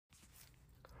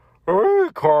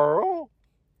Carl.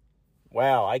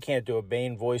 Wow, I can't do a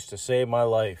Bane voice to save my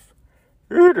life.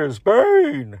 It is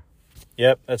Bane.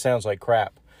 Yep, that sounds like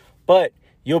crap. But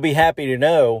you'll be happy to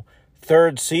know,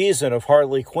 third season of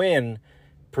Harley Quinn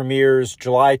premieres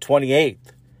July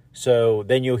 28th. So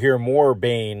then you'll hear more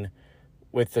Bane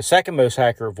with the second most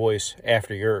hacker voice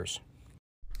after yours.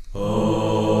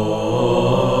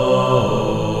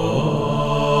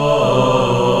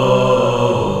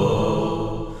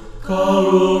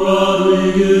 Carl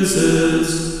Rodriguez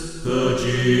is the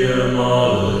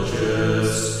GMologist,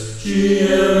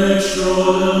 GM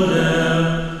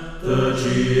extraordinaire, the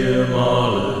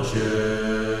GMologist.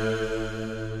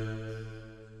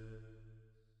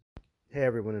 Hey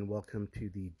everyone, and welcome to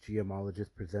the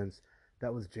GMologist Presents.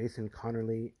 That was Jason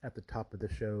Connerly at the top of the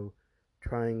show,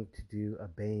 trying to do a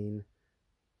Bane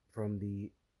from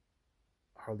the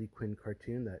Harley Quinn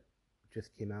cartoon that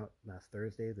just came out last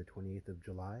Thursday, the 28th of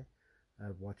July.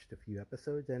 I've watched a few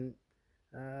episodes, and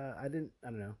I don't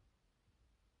know.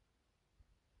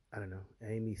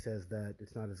 Amy says that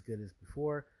it's not as good as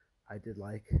before. I did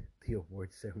like the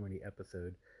awards ceremony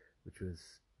episode, which was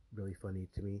really funny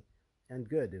to me and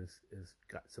good. It was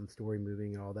got some story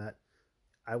moving and all that.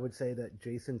 I would say that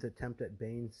Jason's attempt at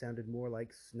Bane sounded more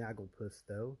like Snagglepuss,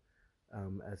 though,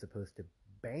 as opposed to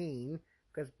Bane,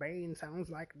 because Bane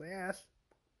sounds like this.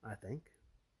 I think,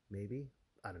 maybe.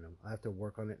 I don't know. I have to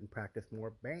work on it and practice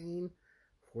more Bane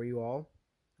for you all.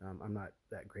 I'm not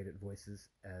that great at voices,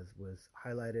 as was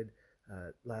highlighted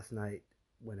last night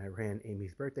when I ran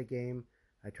Amy's birthday game.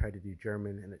 I tried to do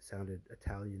German, and it sounded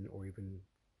Italian or even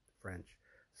French.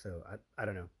 So I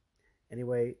don't know.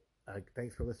 Anyway,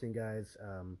 thanks for listening, guys.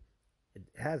 It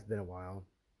has been a while,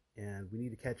 and we need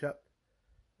to catch up.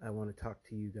 I want to talk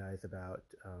to you guys about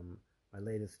my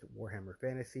latest Warhammer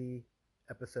Fantasy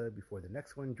episode before the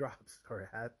next one drops or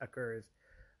occurs.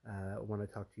 I want to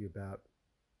talk to you about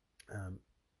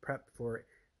prep for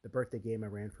the birthday game I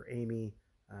ran for Amy.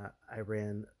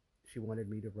 She wanted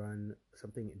me to run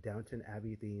something Downton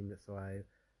Abbey themed, so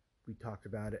we talked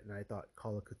about it, and I thought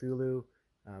Call of Cthulhu.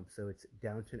 So it's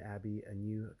Downton Abbey, a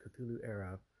new Cthulhu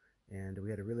era, and we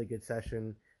had a really good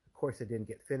session. Of course, it didn't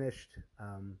get finished,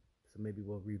 so maybe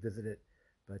we'll revisit it,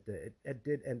 but it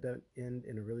did end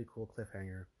in a really cool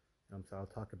cliffhanger. So I'll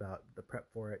talk about the prep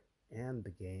for it and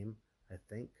the game, I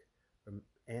think.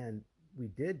 And we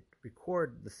did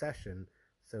record the session,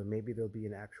 so maybe there'll be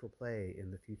an actual play in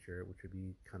the future, which would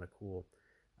be kind of cool.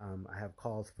 I have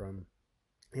calls from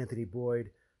Anthony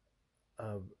Boyd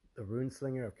of the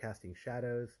Runeslinger of Casting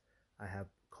Shadows. I have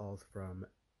calls from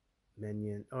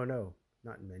Minion. Oh no,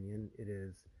 not Minion. It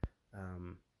is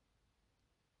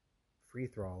Free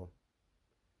Thrall.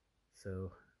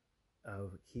 So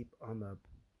keep on the,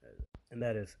 and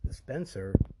that is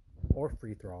Spencer or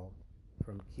Free Thrall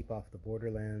from Keep Off the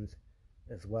Borderlands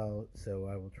as well. So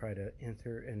I will try to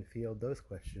answer and field those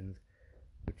questions,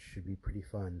 which should be pretty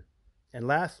fun. And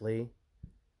lastly,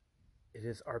 it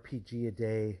is RPG a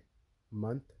Day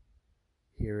month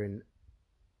here in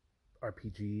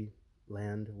RPG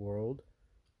land world,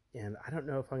 and I don't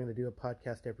know if I'm going to do a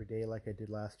podcast every day like I did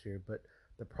last year, but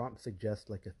the prompt suggests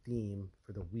like a theme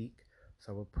for the week,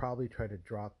 so I will probably try to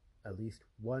drop at least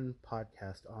one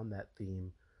podcast on that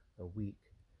theme a week.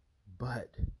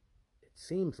 But it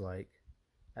seems like,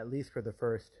 at least for the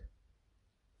first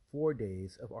 4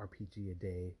 days of RPG a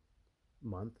Day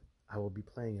month, I will be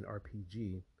playing an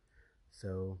RPG,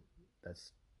 so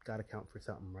that's got to count for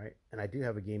something, right? And I do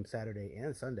have a game Saturday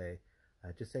and Sunday.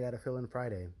 Just I got to fill in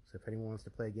Friday. So if anyone wants to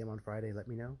play a game on Friday, let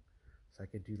me know, so I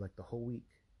could do like the whole week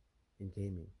in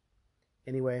gaming.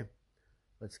 Anyway,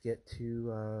 let's get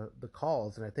to the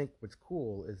calls. And I think what's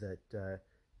cool is that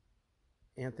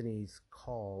Anthony's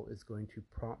call is going to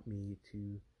prompt me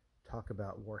to talk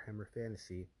about Warhammer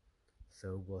Fantasy.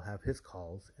 So we'll have his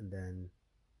calls, and then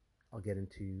I'll get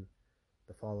into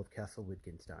the fall of Castle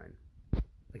Wittgenstein.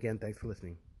 Again, thanks for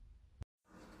listening.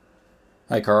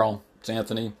 Hi, Carl. It's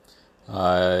Anthony.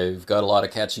 I've got a lot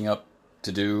of catching up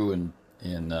to do and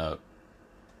in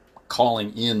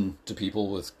calling in to people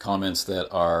with comments that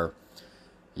are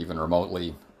even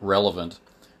remotely relevant.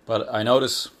 But I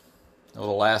notice over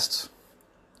the last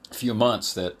few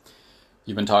months that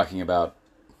you've been talking about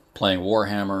playing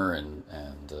Warhammer and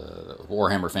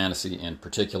Warhammer Fantasy in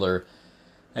particular.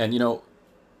 And, you know,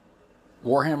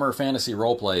 Warhammer Fantasy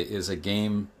Roleplay is a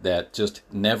game that just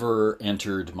never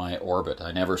entered my orbit.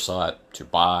 I never saw it to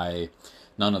buy.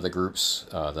 None of the groups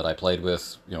that I played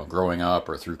with, you know, growing up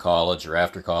or through college or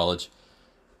after college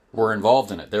were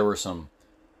involved in it. There were some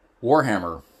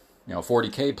Warhammer, you know,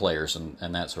 40K players and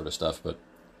that sort of stuff, but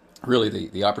really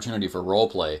the opportunity for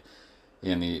roleplay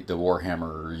in the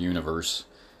Warhammer universe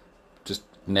just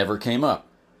never came up.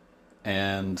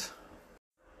 And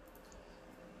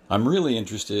I'm really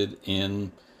interested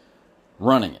in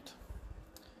running it.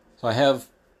 So I have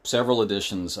several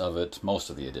editions of it, most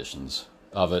of the editions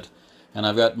of it, and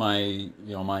I've got my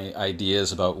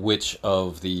ideas about which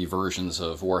of the versions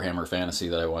of Warhammer Fantasy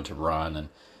that I want to run. And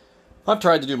I've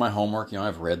tried to do my homework.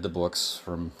 I've read the books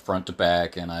from front to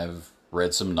back, and I've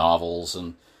read some novels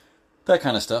and that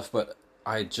kind of stuff, but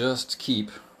I just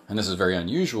keep, and this is very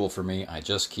unusual for me, I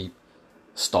just keep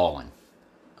stalling.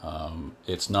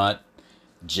 It's not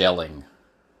gelling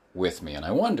with me, and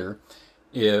I wonder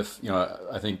if,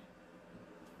 I think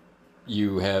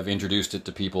you have introduced it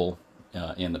to people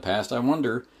in the past. I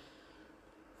wonder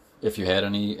if you had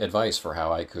any advice for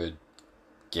how I could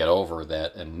get over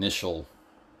that initial,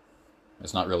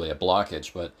 it's not really a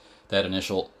blockage, but that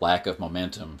initial lack of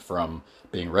momentum from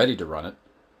being ready to run it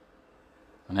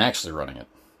and actually running it,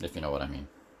 if you know what I mean.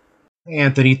 Hey,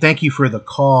 Anthony, thank you for the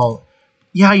call.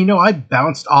 Yeah, I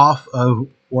bounced off of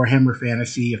Warhammer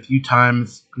Fantasy a few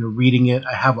times, reading it.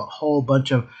 I have a whole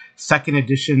bunch of second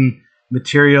edition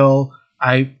material.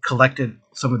 I collected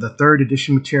some of the third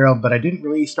edition material, but I didn't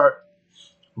really start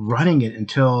running it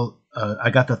until I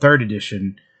got the third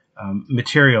edition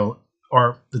material,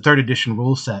 or the third edition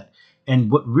rule set.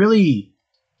 And what really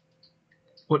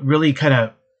kind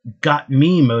of got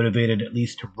me motivated, at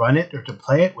least to run it or to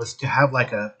play it, was to have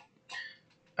like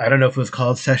I don't know if it was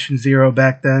called Session Zero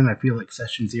back then. I feel like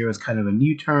Session Zero is kind of a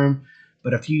new term.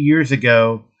 But a few years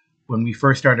ago, when we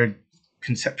first started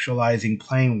conceptualizing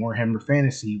playing Warhammer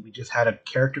Fantasy, we just had a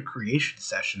character creation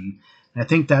session. And I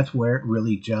think that's where it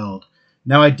really gelled.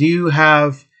 Now, I do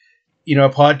have, a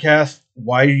podcast,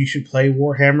 Why You Should Play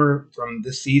Warhammer, from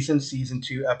this season, Season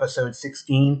 2, Episode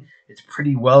 16. It's a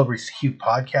pretty well-received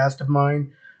podcast of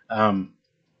mine.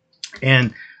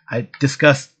 And I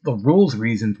discussed the rules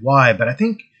reasons why, but I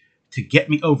think to get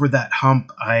me over that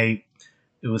hump, it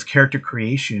was character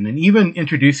creation, and even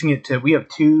introducing it to. We have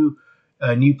two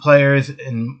new players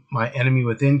in my Enemy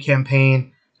Within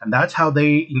campaign, and I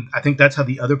think that's how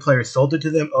the other players sold it to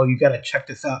them. Oh, you got to check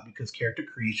this out because character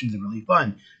creation is really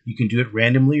fun. You can do it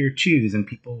randomly or choose, and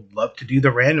people love to do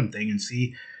the random thing and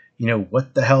see,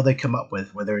 what the hell they come up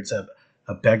with, whether it's a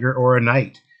beggar or a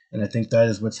knight. And I think that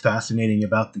is what's fascinating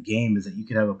about the game, is that you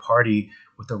can have a party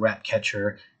with a rat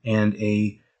catcher and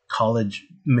a college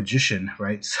magician,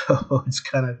 right? So it's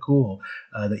kind of cool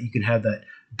that you can have that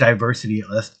diversity,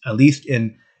 at least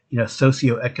in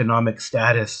socioeconomic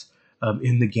status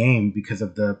in the game, because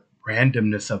of the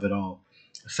randomness of it all.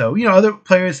 So other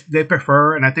players, they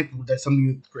prefer, and I think that's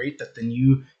something great that the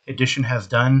new edition has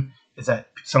done, is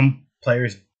that some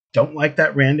players don't like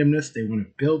that randomness. They want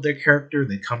to build their character.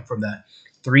 They come from that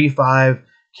 3-5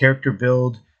 character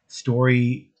build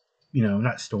story,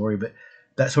 not story, but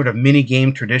that sort of mini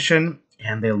game tradition,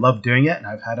 and they love doing it. And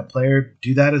I've had a player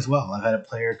do that as well. I've had a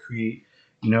player create,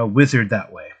 wizard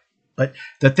that way. But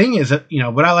the thing is that,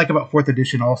 what I like about 4th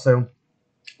edition also,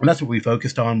 and that's what we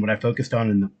focused on, what I focused on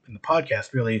in the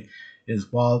podcast really,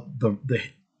 is while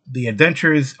the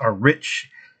adventures are rich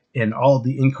in all of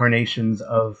the incarnations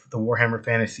of the Warhammer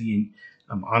Fantasy,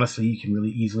 and honestly, you can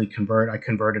really easily convert. I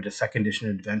converted a 2nd edition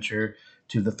adventure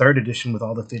to the 3rd edition with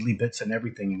all the fiddly bits and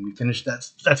everything, and we finished.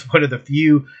 That's one of the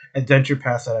few adventure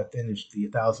paths that I finished, the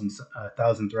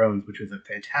 1,000 Thrones, which was a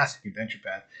fantastic adventure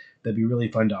path. That'd be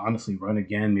really fun to honestly run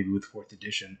again, maybe with 4th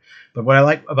edition. But what I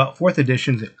like about 4th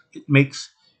edition is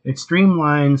it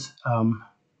streamlines.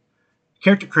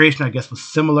 Character creation, I guess, was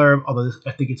similar, although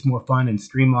I think it's more fun and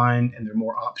streamlined, and there are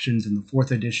more options in the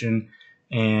 4th edition.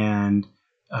 And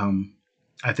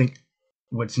I think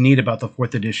what's neat about the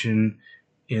 4th edition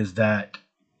is that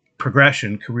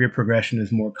career progression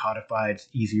is more codified.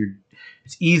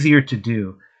 It's easier to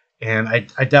do. And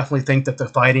I definitely think that the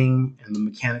fighting and the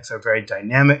mechanics are very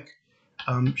dynamic.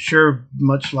 Sure,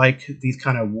 much like these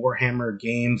kind of Warhammer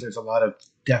games, there's a lot of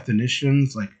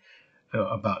definitions, like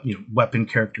about weapon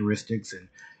characteristics and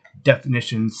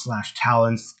definitions /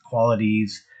 talents,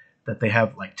 qualities that they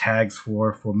have, like tags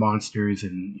for monsters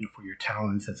and for your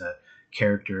talents as a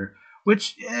character,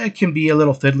 which can be a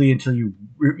little fiddly until you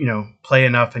play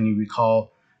enough and you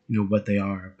recall what they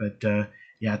are. But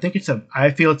yeah, I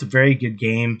feel it's a very good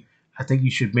game. I think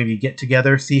you should maybe get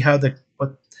together, see how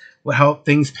how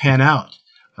things pan out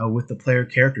with the player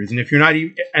characters. And if you're not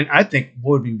even, and I think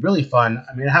what would be really fun,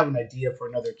 I mean, I have an idea for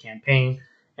another campaign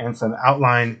and some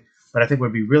outline, but I think what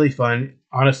would be really fun,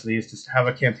 honestly, is just to have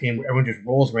a campaign where everyone just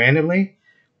rolls randomly.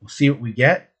 We'll see what we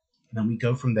get, and then we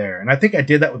go from there. And I think I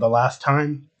did that with the last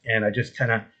time, and we just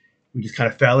kind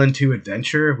of fell into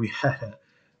adventure. We had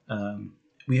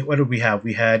what did we have?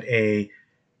 We had a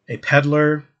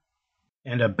peddler,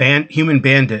 and human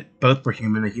bandit. Both were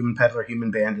human, a human peddler,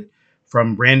 human bandit,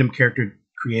 from random character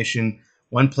creation.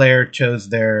 One player chose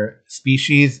their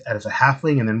species as a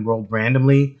halfling and then rolled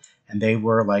randomly, and they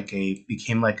were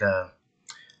became like a,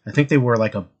 I think they were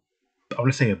like a, I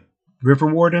want to say a river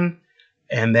warden,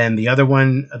 and then the other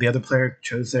player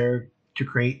chose to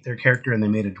create their character, and they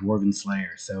made a dwarven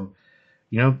slayer. So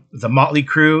it was a motley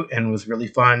crew, and it was really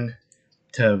fun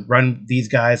to run these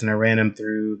guys, and I ran them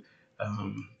through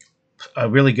a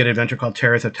really good adventure called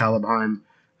Terrors of Talabheim,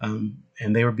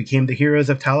 and they became the heroes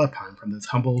of Talabheim from those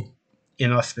humble,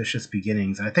 inauspicious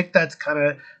beginnings. And I think that's kind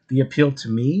of the appeal to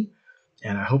me,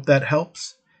 and I hope that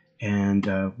helps.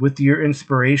 And with your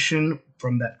inspiration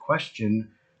from that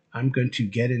question, I'm going to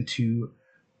get into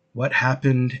what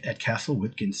happened at Castle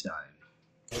Wittgenstein.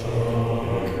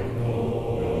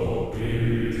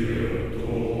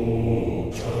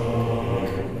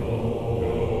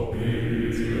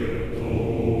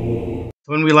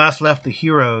 When we last left the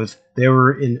heroes, they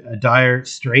were in a dire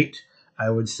strait. I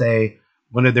would say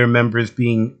one of their members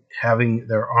having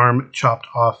their arm chopped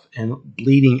off and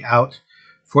bleeding out.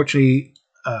 Fortunately,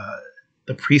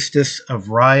 the priestess of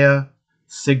Raya,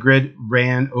 Sigrid,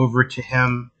 ran over to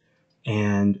him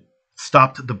and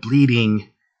stopped the bleeding.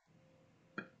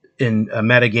 In a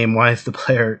metagame wise, the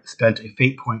player spent a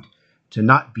fate point to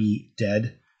not be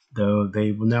dead, though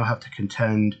they will now have to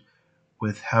contend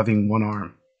with having one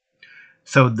arm.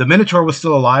 So the Minotaur was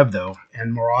still alive, though,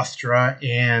 and Morostra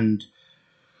and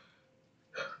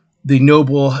the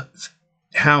noble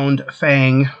hound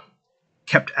Fang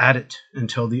kept at it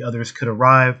until the others could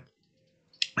arrive.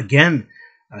 Again,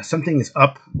 something is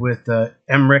up with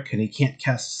Emmerich, and he can't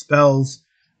cast spells.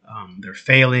 They're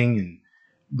failing, and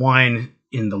wine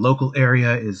in the local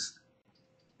area is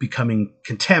becoming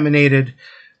contaminated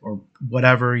or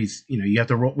whatever. You have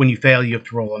to roll when you fail. You have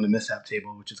to roll on the mishap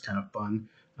table, which is kind of fun.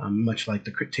 Much like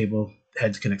the crit table,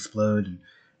 heads can explode and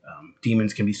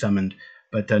demons can be summoned.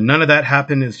 But none of that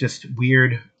happened. It's just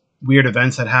weird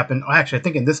events that happened. Oh, actually, I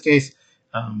think in this case,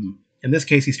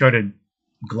 he started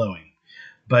glowing.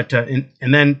 But and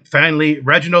then finally,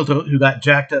 Reginald, who got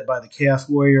jacked up by the Chaos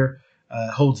Warrior,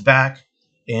 holds back,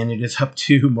 and it is up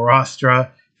to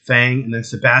Morostra, Fang, and then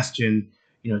Sebastian.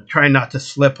 Trying not to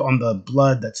slip on the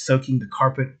blood that's soaking the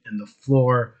carpet and the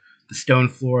floor, the stone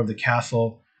floor of the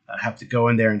castle. Have to go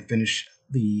in there and finish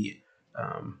the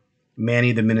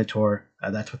Manny the Minotaur.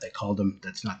 That's what they called him.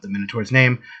 That's not the Minotaur's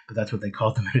name, but that's what they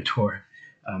called the Minotaur.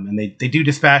 And they do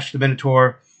dispatch the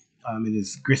Minotaur. It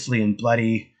is grisly and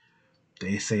bloody.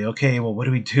 They say, okay, well, what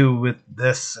do we do with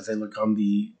this? As they look on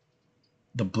the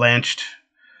blanched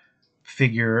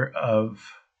figure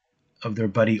of their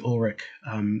buddy Ulrich.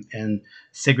 And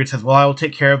Sigrid says, well, I will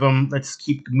take care of him. Let's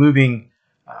keep moving.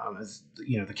 As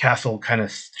the castle kind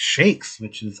of shakes,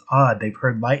 which is odd. They've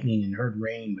heard lightning and heard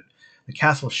rain, but the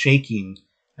castle shaking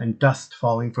and dust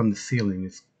falling from the ceiling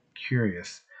is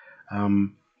curious.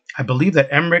 I believe that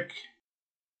Emmerich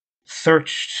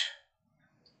searched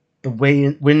the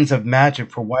winds of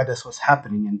magic for why this was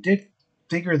happening and did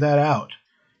figure that out.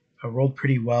 I rolled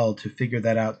pretty well to figure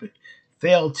that out, but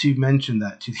failed to mention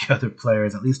that to the other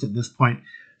players. At least at this point,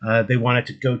 they wanted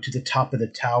to go to the top of the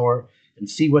tower and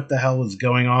see what the hell was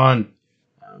going on.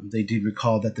 They did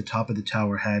recall that the top of the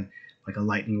tower had like a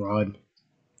lightning rod.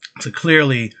 So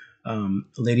clearly,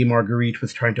 Lady Marguerite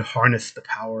was trying to harness the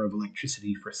power of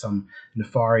electricity for some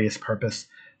nefarious purpose.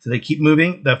 So they keep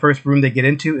moving. The first room they get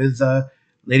into is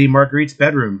Lady Marguerite's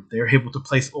bedroom. They are able to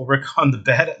place Ulrich on the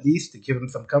bed at least to give him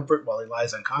some comfort while he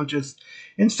lies unconscious,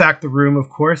 and sack the room, of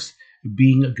course,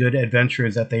 being good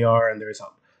adventurers that they are. And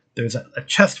there's a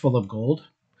chest full of gold.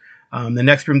 The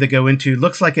next room they go into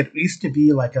looks like it used to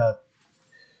be like a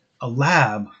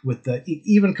lab with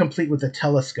even complete with a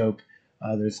telescope.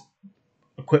 There's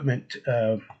equipment.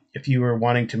 If you were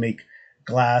wanting to make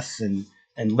glass and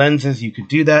lenses, you could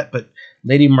do that. But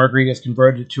Lady Marguerite has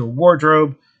converted it to a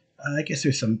wardrobe. I guess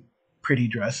there's some pretty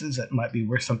dresses that might be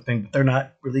worth something, but they're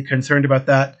not really concerned about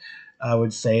that. I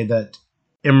would say that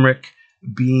Emmerich,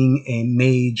 being a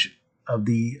mage of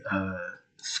the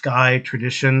sky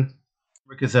tradition,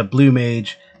 is a blue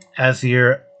mage,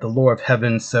 Azir, the lore of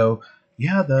heaven. So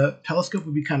yeah, the telescope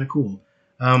would be kind of cool.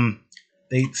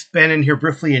 They span in here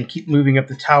briefly and keep moving up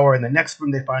the tower. And the next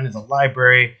room they find is a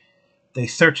library. They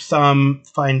search some,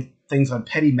 find things on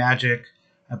petty magic.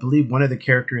 I believe one of the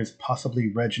characters, possibly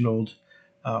Reginald,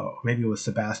 maybe it was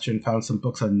Sebastian, found some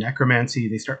books on necromancy.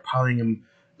 They start piling them,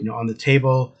 on the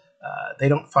table. They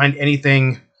don't find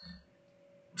anything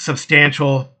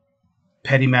substantial.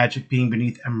 Petty magic being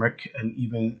beneath Emmerich, and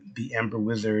even the Amber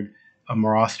Wizard,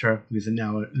 Morostra,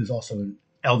 who's also an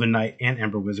Elven Knight and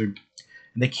Amber Wizard.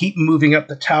 And they keep moving up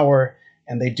the tower,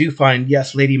 and they do find,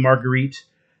 yes, Lady Marguerite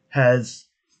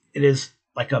it is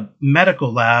like a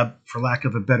medical lab, for lack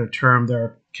of a better term. There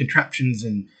are contraptions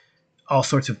and all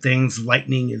sorts of things.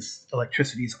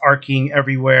 Electricity is arcing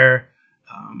everywhere.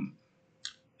 Um,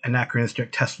 Anachronistic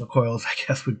Tesla coils, I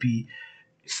guess, would be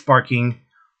sparking.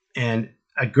 And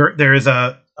there is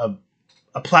a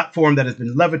platform that has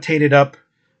been levitated up.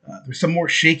 There's some more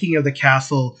shaking of the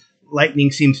castle.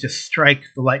 Lightning seems to strike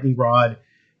the lightning rod,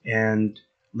 and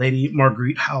Lady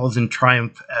Marguerite howls in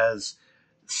triumph as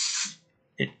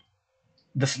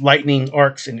this lightning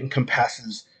arcs and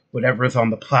encompasses whatever is on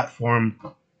the platform.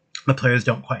 The players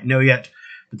don't quite know yet,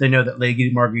 but they know that Lady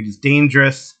Marguerite is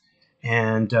dangerous,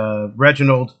 and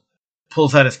Reginald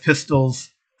pulls out his pistols,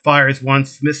 fires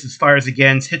once, misses, fires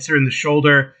again, hits her in the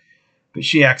shoulder, but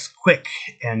she acts quick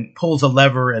and pulls a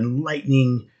lever, and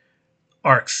lightning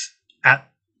arcs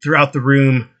throughout the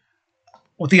room,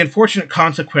 with the unfortunate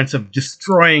consequence of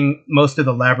destroying most of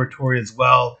the laboratory as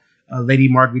well. Lady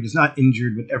Marguerite is not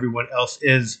injured, but everyone else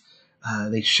is.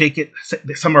 They shake it.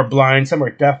 Some are blind, some are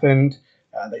deafened.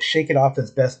 They shake it off as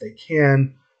best they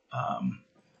can.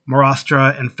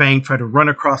 Marastra and Fang try to run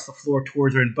across the floor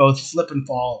towards her, and both slip and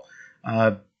fall,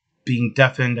 being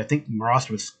deafened. I think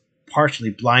Marastra was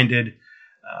partially blinded.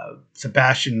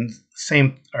 Sebastian,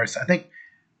 I think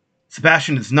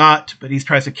Sebastian is not, but he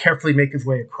tries to carefully make his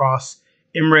way across.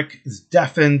 Imric is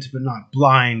deafened but not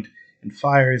blind, and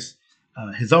fires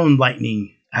his own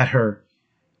lightning at her,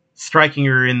 striking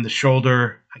her in the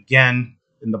shoulder, again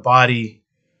in the body,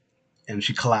 and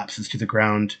she collapses to the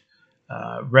ground.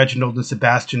 Reginald and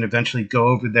Sebastian eventually go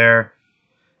over there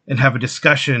and have a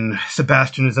discussion.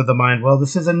 Sebastian is of the mind, well,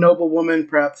 this is a noble woman,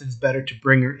 perhaps it is better to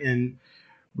bring her in.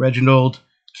 Reginald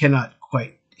cannot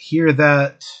quite hear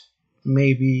that.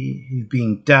 Maybe he's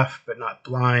being deaf but not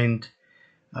blind.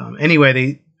 Anyway,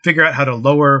 they figure out how to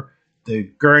lower the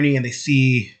gurney, and they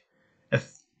see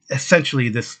essentially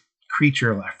this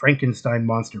creature, a Frankenstein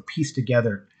monster, pieced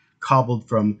together, cobbled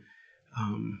from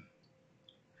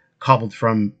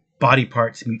body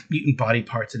parts, mutant body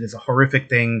parts. It is a horrific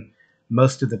thing.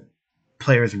 Most of the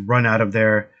players run out of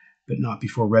there, but not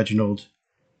before Reginald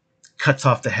cuts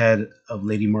off the head of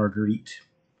Lady Marguerite.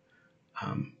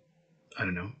 I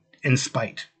don't know, in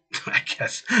spite, I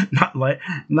guess,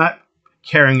 not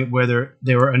caring whether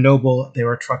they were a noble. They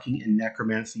were trucking in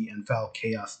necromancy and foul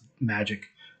chaos magic.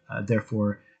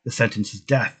 Therefore, the sentence is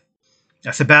death.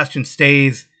 Sebastian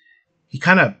stays.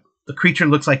 The creature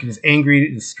looks like it is angry.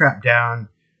 It is strapped down.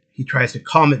 He tries to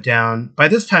calm it down. By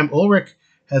this time, Ulrich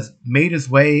has made his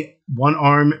way, one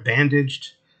arm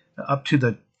bandaged, up to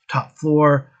the top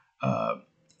floor.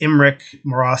 Imric,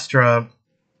 Marastra,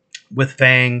 with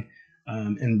Fang,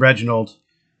 and Reginald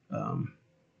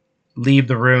leave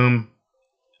the room.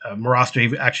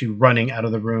 Marastra actually running out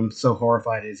of the room, so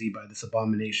horrified is he by this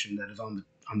abomination that is on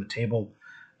the table.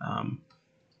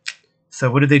 So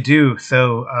what do they do?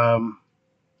 So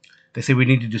they say we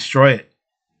need to destroy it.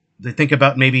 They think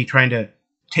about maybe trying to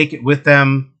take it with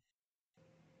them,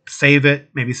 save it.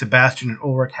 Maybe Sebastian and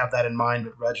Ulrich have that in mind,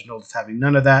 but Reginald is having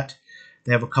none of that.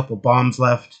 They have a couple bombs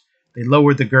left. They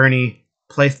lowered the gurney,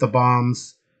 placed the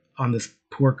bombs on this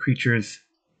poor creature's,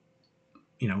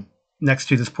 next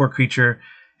to this poor creature,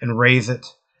 and raise it.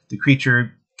 The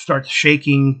creature starts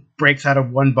shaking, breaks out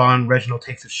of one bomb. Reginald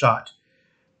takes a shot,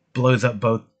 blows up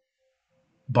both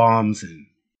bombs, and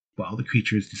the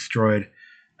creature is destroyed.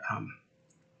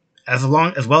 As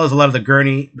well as a lot of the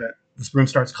gurney, this room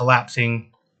starts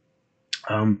collapsing.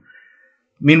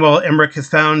 Meanwhile, Emmerich has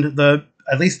found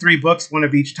at least 3 books, one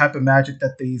of each type of magic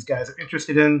that these guys are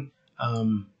interested in.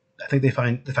 I think they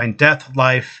find death,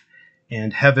 life,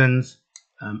 and heavens,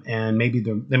 and maybe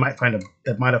they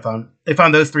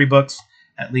found those 3 books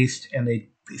at least, and they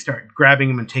start grabbing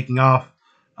them and taking off.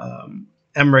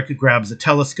 Emmerich grabs a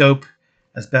telescope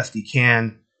as best he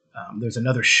can. There's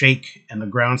another shake, and the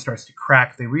ground starts to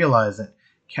crack. They realize that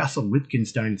Castle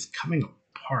Wittgenstein is coming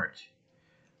apart,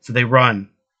 so they run.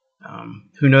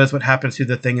 Who knows what happens to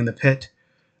the thing in the pit?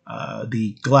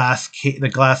 The glass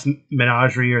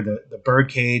menagerie, or the bird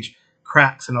cage,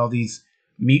 cracks, and all these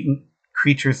mutant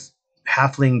creatures,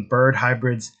 halfling bird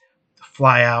hybrids,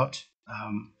 fly out.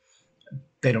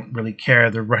 They don't really care.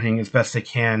 They're running as best they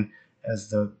can as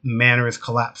the manor is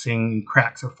collapsing and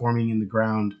cracks are forming in the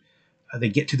ground. They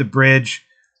get to the bridge,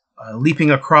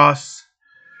 leaping across.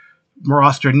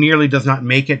 Marastra nearly does not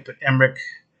make it, but Emmerich,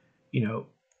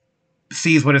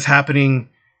 sees what is happening,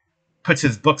 puts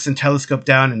his books and telescope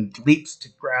down, and leaps to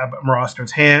grab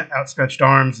Marastra's outstretched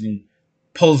arms, and he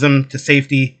pulls him to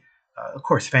safety. Of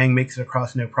course, Fang makes it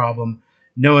across no problem.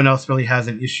 No one else really has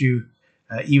an issue.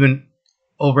 Even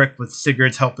Ulrich, with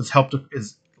Sigurd's help,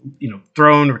 is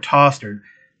thrown or tossed, or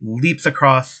leaps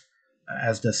across,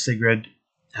 as does Sigrid.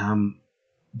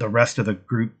 The rest of the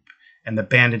group and the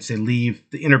bandits, they leave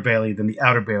the inner bailey, then the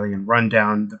outer bailey, and run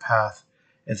down the path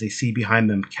as they see behind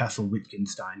them Castle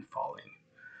Wittgenstein falling.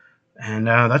 And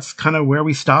that's kind of where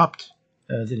we stopped.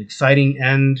 It was an exciting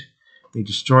end. They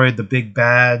destroyed the big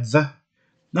bads.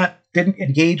 Didn't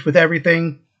engage with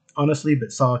everything, honestly,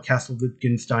 but saw Castle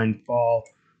Wittgenstein fall.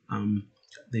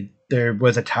 There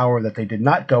was a tower that they did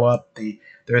not go up.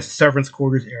 There's a servants'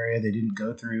 quarters area they didn't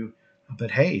go through.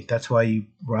 But hey, that's why you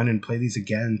run and play these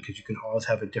again, because you can always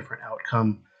have a different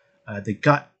outcome.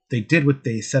 They did what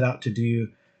they set out to do.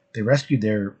 They rescued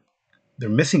their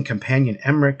missing companion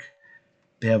Emmerich.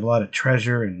 They have a lot of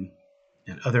treasure and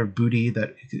other booty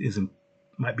that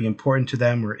might be important to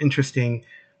them or interesting.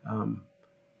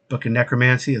 Book of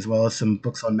Necromancy, as well as some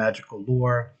books on magical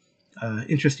lore.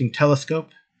 Interesting telescope.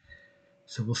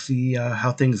 So we'll see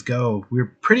how things go.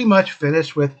 We're pretty much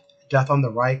finished with Death on the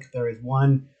Reich. There is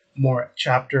one more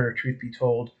chapter, truth be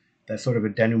told, that's sort of a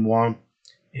denouement.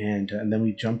 And then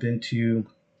we jump into,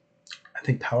 I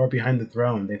think, Power Behind the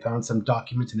Throne. They found some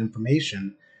documents and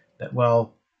information that,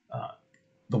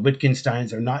 the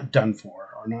Wittgensteins are not done for,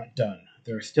 are not done.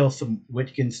 There are still some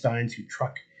Wittgensteins who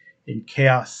truck in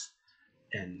chaos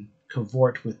and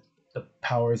cavort with the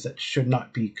powers that should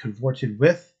not be cavorted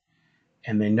with,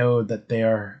 and they know that they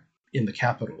are in the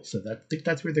capital. So I think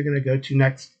that's where they're going to go to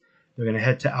next. They're going to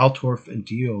head to Altorf and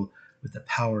deal with the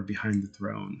power behind the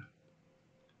throne.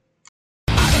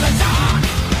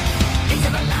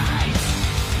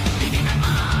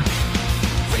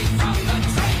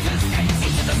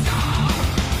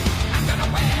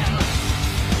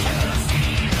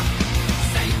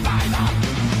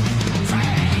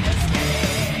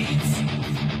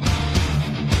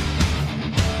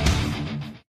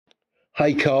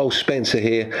 Hey Carl, Spencer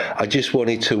here. I just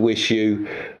wanted to wish you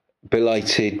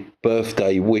belated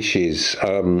birthday wishes.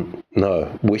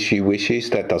 No, wish you wishes?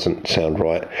 That doesn't sound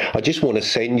right. I just want to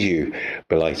send you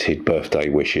belated birthday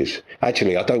wishes.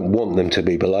 Actually, I don't want them to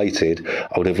be belated.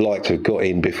 I would have liked to have got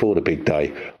in before the big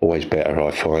day. Always better, I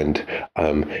find.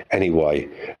 Anyway,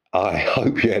 I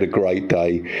hope you had a great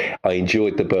day. I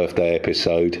enjoyed the birthday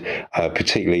episode,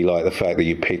 particularly like the fact that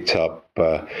you picked up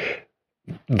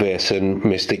Versen,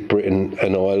 Mystic Britain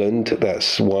and Ireland.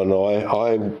 That's one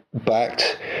I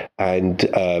backed and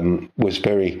was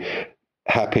very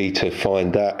happy to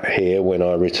find that here when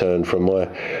I returned from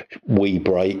my wee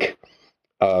break.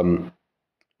 Great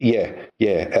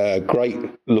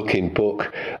looking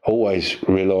book. Always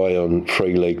rely on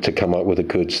Free League to come up with the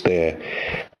goods there.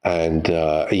 And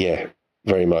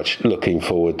very much looking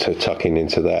forward to tucking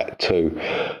into that too.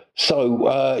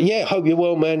 So, hope you're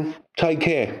well, man. Take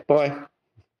care. Bye.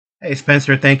 Hey,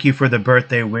 Spencer, thank you for the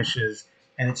birthday wishes.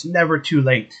 And it's never too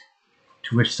late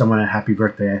to wish someone a happy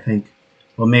birthday, I think.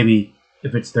 Well, maybe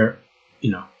if it's their,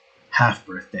 half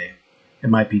birthday, it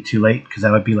might be too late, because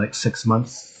that would be like 6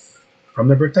 months from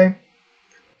their birthday.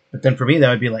 But then for me,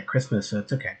 that would be like Christmas, so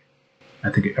it's okay.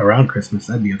 I think around Christmas,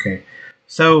 that'd be okay.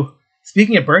 So,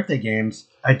 speaking of birthday games,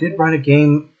 I did run a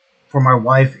game for my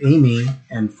wife, Amy,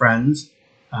 and friends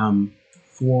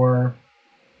for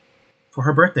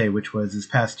her birthday, which was this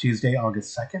past Tuesday,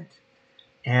 August 2nd.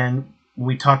 And when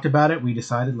we talked about it, we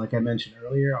decided, like I mentioned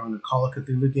earlier, on a Call of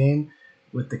Cthulhu game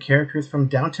with the characters from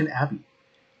Downton Abbey.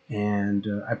 And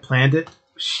I planned it.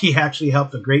 She actually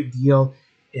helped a great deal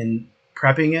in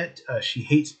prepping it. She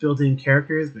hates building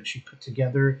characters, but she put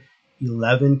together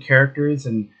 11 characters.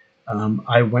 And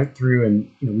I went through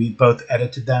and we both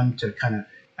edited them to kind of,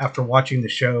 after watching the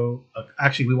show,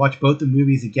 actually we watched both the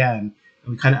movies again,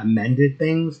 and we kind of amended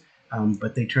things.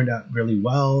 But they turned out really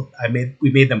well.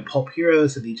 We made them pulp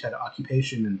heroes, so they each had an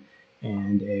occupation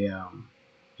and a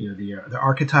the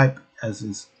archetype. As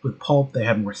is with pulp, they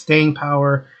had more staying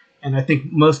power, and I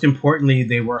think most importantly,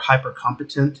 they were hyper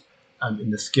competent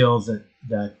in the skills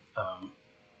that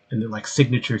in their like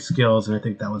signature skills, and I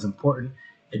think that was important.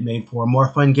 It made for a more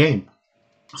fun game.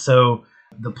 So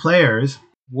the players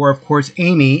were, of course,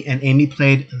 Amy, and Amy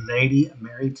played Lady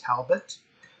Mary Talbot,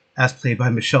 as played by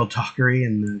Michelle Dockery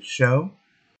in the show.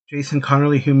 Jason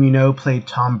Connerly, whom you know, played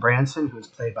Tom Branson, who was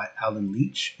played by Alan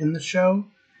Leach in the show.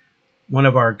 One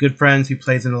of our good friends who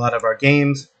plays in a lot of our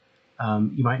games.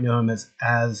 You might know him as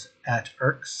at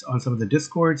Erks on some of the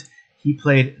Discords. He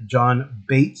played John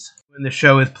Bates. And the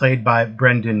show is played by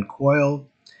Brendan Coyle.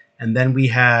 And then we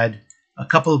had a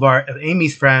couple of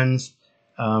Amy's friends.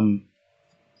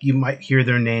 You might hear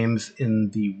their names in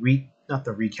the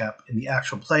in the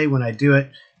actual play when I do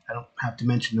it. I don't have to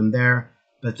mention them there,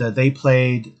 but they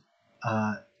played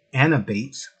Anna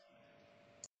Bates,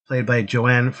 played by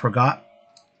Joanne Forgot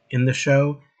in the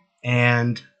show,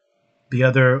 and the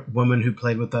other woman who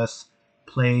played with us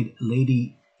played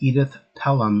Lady Edith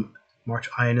Pelham, March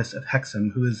Ioness of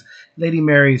Hexham, who is Lady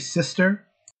Mary's sister,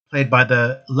 played by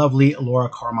the lovely Laura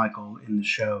Carmichael in the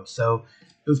show. So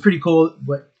it was pretty cool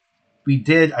what we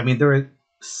did. I mean, there were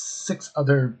 6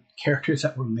 other characters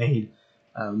that were made,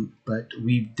 but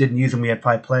we didn't use them. We had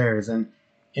 5 players, and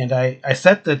I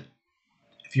set the.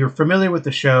 If you're familiar with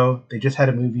the show, they just had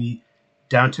a movie,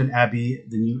 Downton Abbey: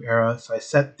 The New Era. So I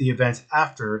set the events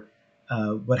after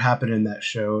what happened in that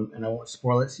show, and I won't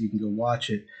spoil it, so you can go watch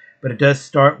it. But it does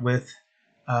start with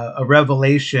a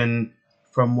revelation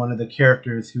from one of the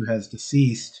characters who has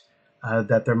deceased,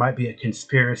 that there might be a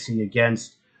conspiracy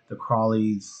against the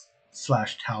Crawleys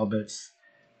 / Talbots,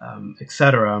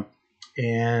 etc.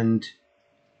 And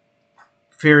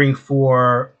fearing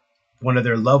for one of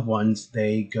their loved ones,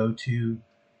 they go to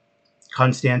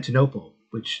Constantinople,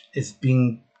 which is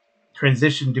being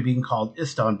transitioned to being called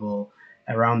Istanbul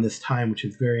around this time, which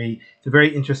is it's a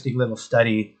very interesting little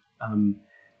study.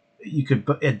 You could,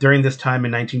 during this time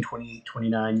in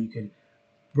 1928-29, you could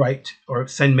write or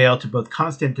send mail to both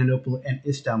Constantinople and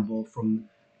Istanbul from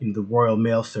the Royal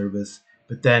Mail Service.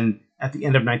 But then at the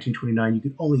end of 1929, you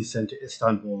could only send to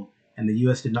Istanbul, and the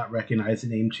U.S. did not recognize the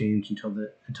name change until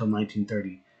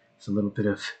 1930. It's a little bit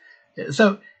of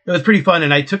so it was pretty fun,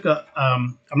 and I took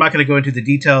I'm not going to go into the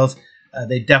details.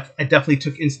 I definitely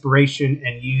took inspiration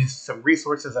and used some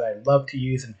resources that I love to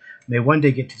use and may one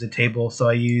day get to the table. So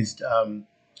I used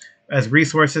as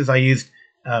resources. I used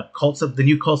the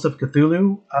new Cults of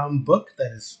Cthulhu book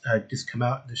that has just come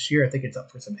out this year. I think it's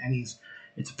up for some Ennies.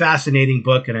 It's a fascinating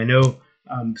book, and I know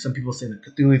some people say that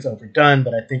Cthulhu is overdone,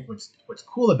 but I think what's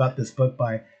cool about this book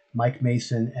by Mike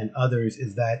Mason and others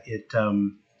is that it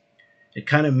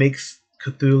kind of makes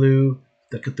the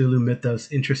Cthulhu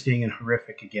mythos interesting and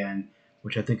horrific again,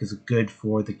 which I think is good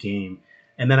for the game.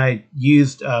 And then I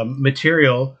used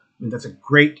material. I mean, that's a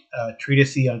great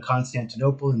treatise on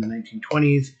Constantinople in the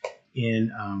 1920s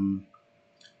in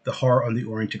The Horror on the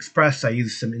Orient Express. I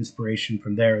used some inspiration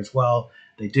from there as well.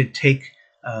 They did take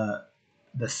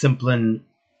the Simplon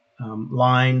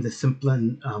line, the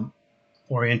Simplon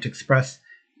Orient Express,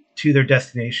 to their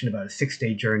destination, about a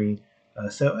 6-day journey.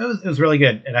 So it was really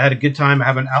good, and I had a good time. I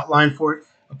have an outline for it.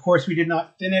 Of course, we did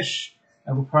not finish.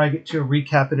 I will probably get to a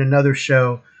recap in another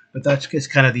show, but that's just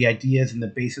kind of the ideas and the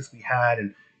basis we had,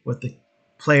 and what the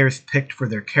players picked for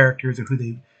their characters, or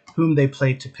whom they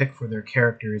played to pick for their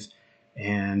characters,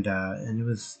 and it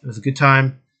was a good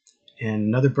time, and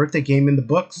another birthday game in the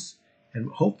books,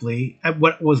 and hopefully,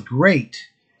 what was great,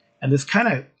 and this kind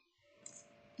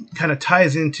of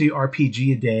ties into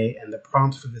RPG a Day and the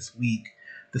prompts for this week.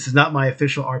 This is not my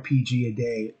official RPG a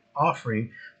Day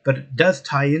offering, but it does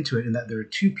tie into it in that there are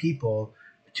 2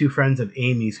 friends of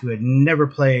Amy's, who had never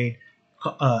played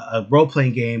a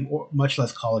role-playing game, or much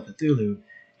less Call of Cthulhu,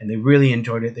 and they really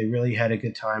enjoyed it. They really had a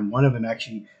good time. One of them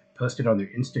actually posted on their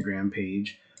Instagram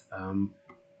page,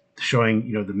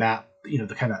 showing the map,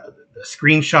 the kind of the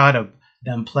screenshot of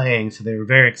them playing. So they were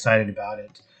very excited about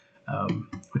it,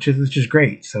 which is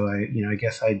great. So I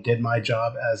guess I did my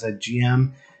job as a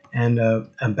GM and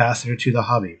ambassador to the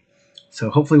hobby. So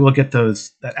hopefully we'll get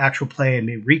that actual play and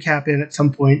maybe recap in at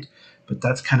some point. But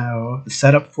that's kind of the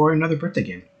setup for another birthday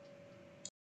game.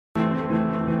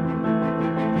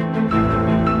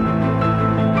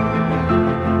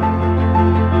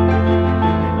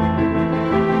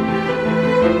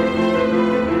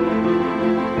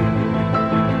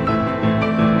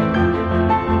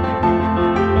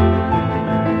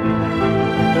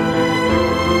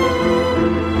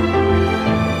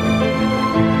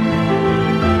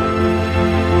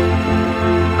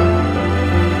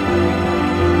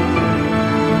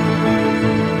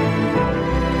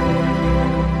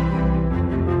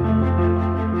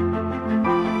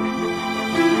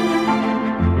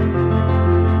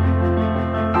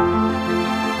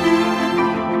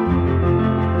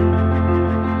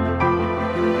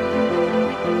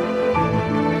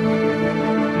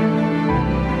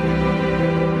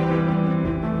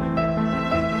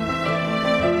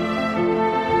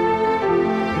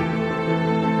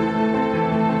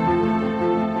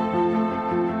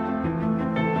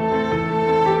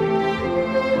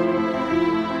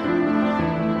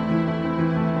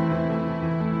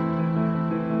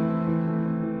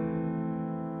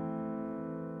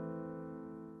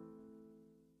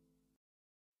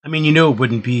 I mean, it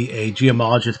wouldn't be a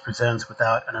Geomologist Presents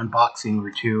without an unboxing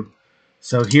or two.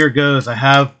 So here goes.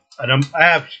 I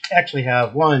actually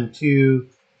have 1, 2,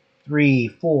 3,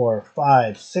 4,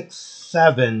 5, 6,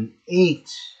 7, 8,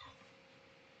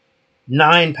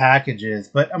 9 packages,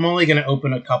 but I'm only going to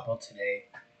open a couple today.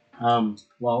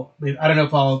 Well, I don't know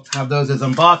if I'll have those as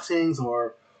unboxings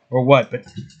or what, but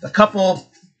a couple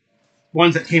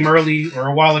ones that came early or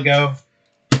a while ago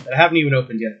that I haven't even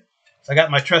opened yet. So I got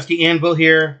my trusty anvil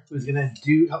here, who's gonna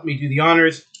help me do the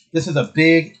honors. This is a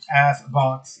big ass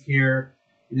box here.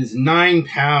 It is 9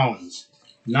 pounds,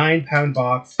 9-pound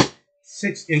box,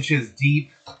 6 inches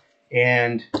deep,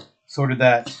 and sort of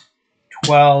that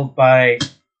 12 by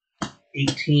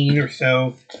 18 or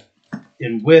so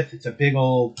in width. It's a big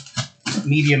old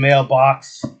media mail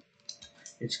box.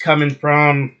 It's coming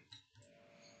from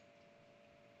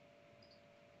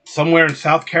somewhere in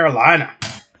South Carolina.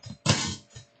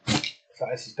 So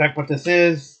I suspect what this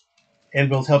is.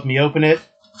 Anvil's helped me open it.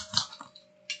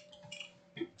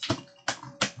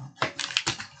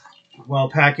 Well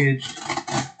packaged.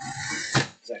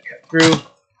 Does that cut through?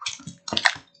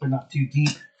 But not too deep.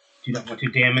 Do not want to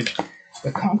damage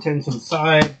the contents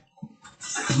inside.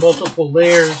 Multiple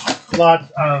layers.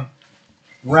 Lots of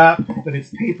wrap, but it's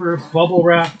paper, bubble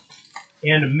wrap,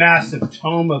 and a massive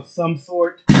tome of some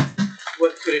sort.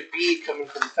 What could it be coming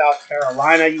from South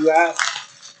Carolina, you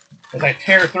ask? As I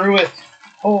tear through it,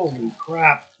 holy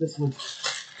crap, this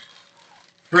looks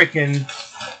freaking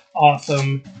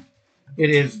awesome. It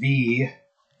is the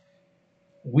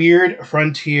Weird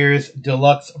Frontiers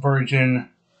Deluxe Version.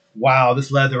 Wow,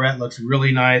 this leatherette looks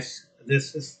really nice.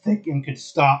 This is thick and could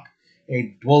stop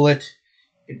a bullet.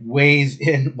 It weighs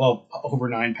in, well, over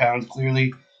 9 pounds,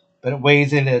 clearly, but it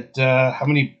weighs in at, how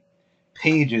many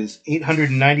pages?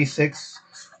 896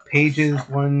 pages.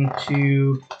 1,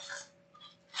 2,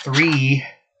 3,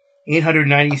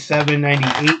 897,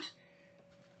 98,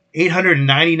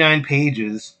 899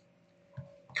 pages,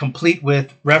 complete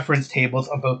with reference tables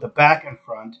on both the back and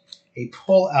front, a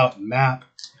pull-out map.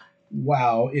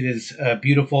 Wow, it is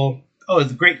beautiful. Oh,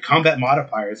 it's great combat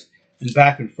modifiers in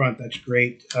back and front. That's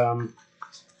great.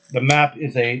 The map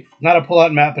is not a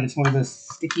pull-out map, but it's one of those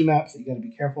sticky maps that you got to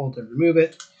be careful to remove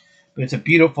it. But it's a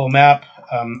beautiful map.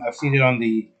 I've seen it on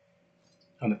the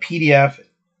PDF.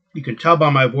 You can tell by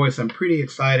my voice I'm pretty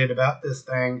excited about this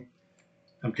thing.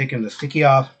 I'm taking the sticky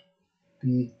off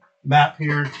the map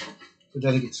here so it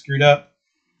doesn't get screwed up.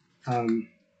 I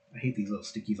hate these little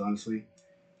stickies, honestly.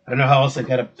 I don't know how else they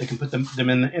can put them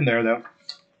in there, though.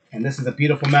 And this is a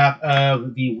beautiful map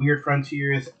of the Weird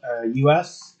Frontiers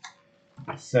U.S.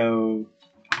 So,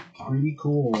 pretty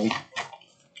cool.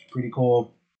 Pretty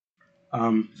cool.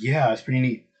 Yeah, it's pretty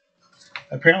neat.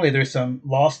 Apparently there's some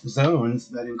lost zones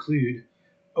that include,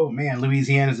 oh man,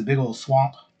 Louisiana is a big old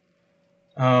swamp.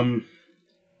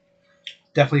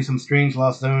 Definitely some strange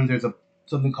lost zones. There's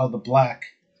something called the Black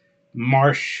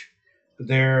Marsh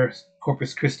there,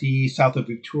 Corpus Christi, south of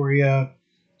Victoria.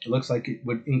 It looks like it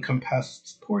would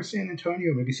encompass poor San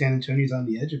Antonio. Maybe San Antonio's on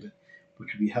the edge of it,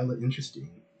 which would be hella interesting.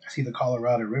 I see the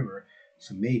Colorado River,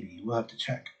 so maybe we'll have to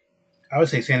check. I would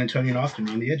say San Antonio and Austin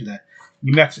are on the edge of that.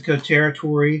 New Mexico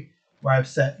territory, where I've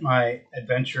set my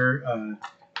adventure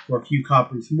for a few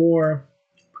coppers more.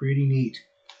 Pretty neat.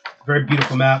 Very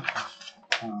beautiful map.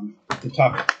 To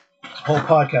talk a whole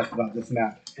podcast about this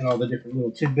map and all the different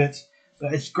little tidbits.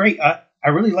 But it's great. I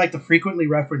really like the frequently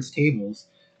referenced tables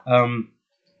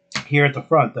here at the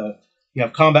front. You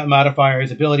have combat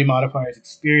modifiers, ability modifiers,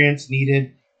 experience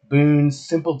needed, boons,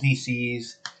 simple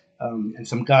DCs, and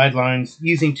some guidelines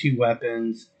using 2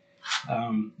 weapons.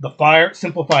 The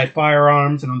simplified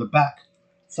firearms, and on the back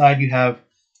side you have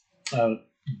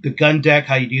the gun deck,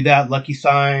 how you do that, lucky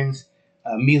signs,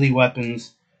 melee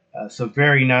weapons. So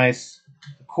very nice.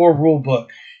 The core rule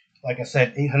book, like I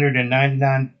said,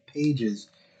 899 pages.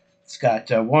 It's got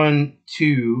 1,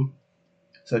 2.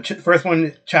 So first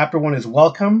one, chapter 1 is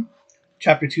welcome.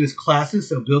 Chapter 2 is classes,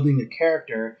 so building a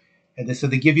character. And so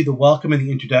they give you the welcome and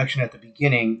the introduction at the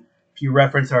beginning. If you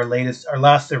reference our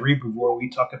last Cerebral where we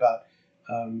talk about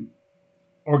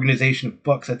organization of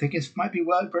books, I think it might be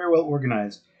very well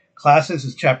organized. Classes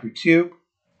is chapter 2.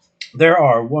 There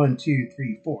are 1, 2,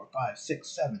 3, 4, 5, 6,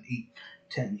 7, 8,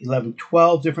 10, 11,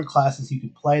 12 different classes you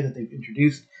can play that they've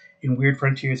introduced in Weird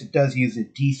Frontiers. It does use the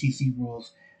DCC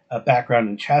rules, background,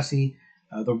 and chassis.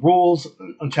 The rules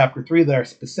on chapter 3 that are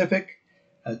specific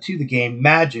to the game.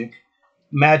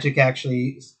 Magic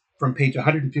actually from page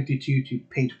 152 to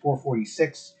page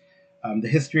 446. The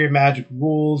history of magic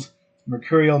rules,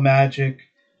 mercurial magic,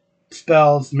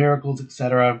 spells, miracles,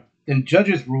 etc. Then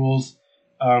judges rules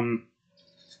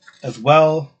as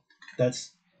well.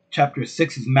 That's chapter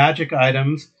 6 is magic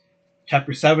items.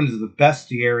 Chapter 7 is the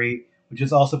bestiary, which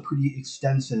is also pretty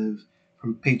extensive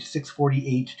from page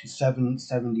 648 to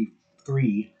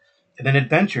 773. And then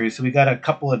adventures. So we got a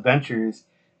couple adventures.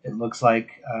 It looks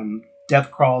like Death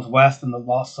Crawls West and the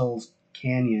Lost Souls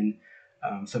Canyon.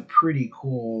 So pretty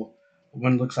cool.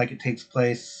 One looks like it takes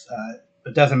place.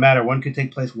 It doesn't matter. One could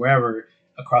take place wherever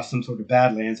across some sort of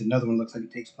badlands. Another one looks like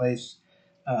it takes place.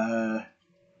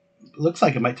 Looks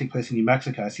like it might take place in New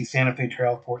Mexico. I see Santa Fe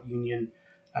Trail, Fort Union.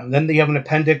 Then they have an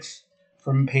appendix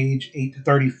from page 8 to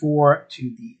 34 to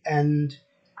the end.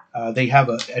 They have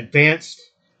an advanced.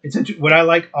 It's what I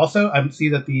like. Also, I see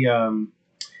that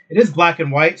it is black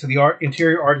and white, so the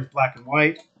interior art is black and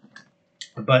white,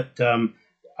 but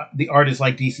the art is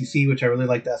like DCC, which I really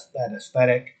like that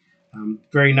aesthetic.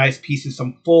 Very nice pieces,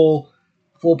 some full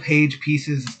page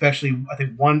pieces, especially I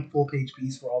think one full page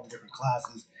piece for all the different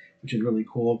classes, which is really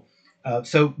cool.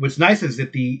 So what's nice is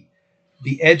that the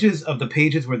edges of the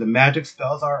pages where the magic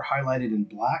spells are highlighted in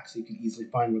black, so you can easily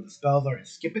find where the spells are and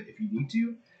skip it if you need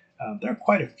to. There are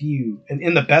quite a few, and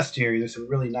in the bestiary, there's some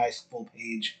really nice full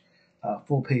page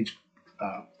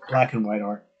black and white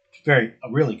art.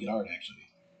 Really good art, actually.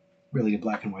 Really good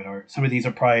black and white art. Some of these are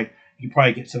you can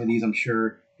probably get some of these, I'm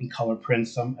sure, in color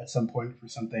prints at some point for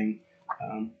something.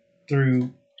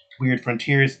 Through Weird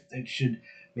Frontiers, it should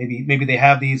maybe they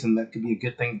have these, and that could be a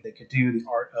good thing that they could do, the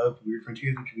art of Weird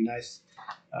Frontiers, which would be nice.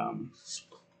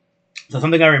 So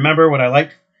something I remember, what I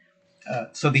liked.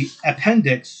 So the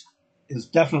appendix is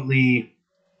definitely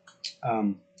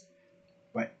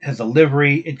has a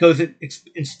livery. It goes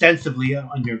extensively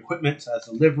on your equipment, so has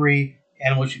a livery,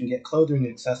 animals you can get, clothing,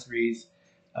 accessories,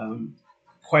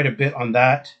 quite a bit on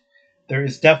that. There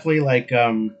is definitely like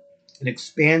an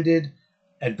expanded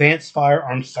advanced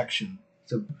firearms section.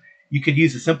 So you could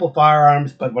use the simple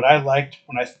firearms, but what I liked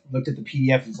when I looked at the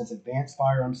PDF is this advanced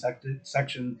firearms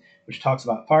section, which talks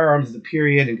about firearms of the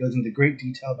period and goes into great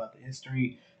detail about the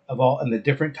history of all and the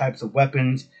different types of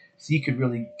weapons. So you could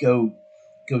really go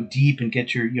deep and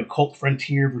get your Colt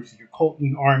Frontier versus your Colt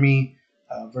New Army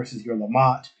versus your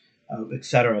Lamont,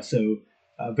 etc. So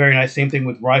very nice. Same thing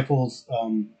with rifles,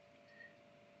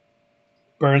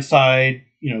 Burnside,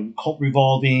 Colt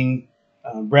Revolving,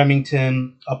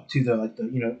 Remington, up to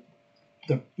the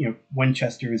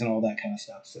Winchesters and all that kind of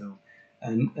stuff. So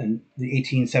and the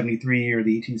 1873 or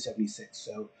the 1876.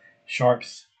 So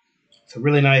Sharps. So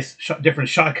really nice different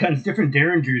shotguns, different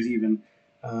Derringers even.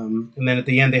 And then at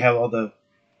the end they have all the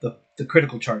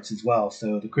critical charts as well.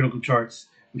 So the critical charts,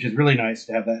 which is really nice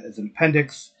to have that as an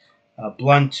appendix.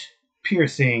 Blunt,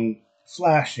 piercing,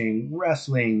 slashing,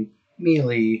 wrestling,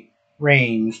 melee,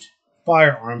 ranged,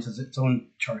 firearms as its own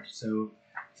chart. So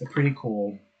it's a pretty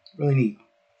cool, really neat.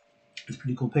 It's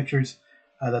pretty cool pictures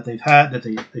that they've had that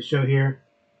they show here.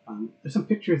 There's some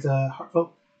pictures.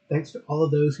 Heartfelt thanks to all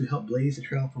of those who helped blaze the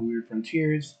trail for Weird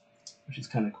Frontiers, which is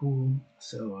kind of cool.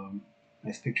 So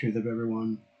nice pictures of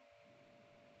everyone,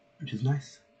 which is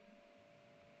nice.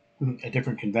 At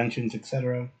different conventions,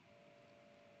 etc.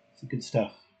 It's good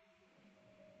stuff.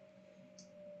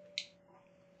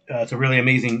 It's a really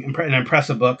amazing and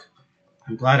impressive book.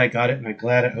 I'm glad I got it, and I'm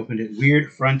glad I opened it.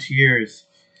 Weird Frontiers.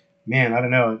 Man, I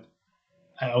don't know.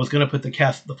 I was going to put the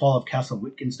Fall of Castle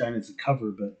Wittgenstein as a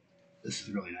cover, but this is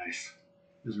really nice.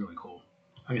 This is really cool.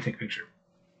 I'm going to take a picture.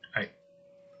 All right.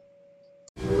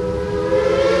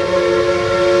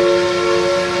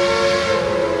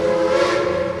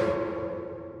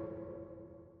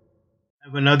 I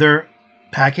have another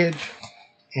package,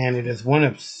 and it is one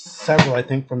of several, I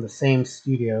think, from the same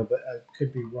studio, but I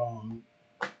could be wrong.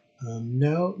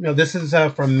 No, this is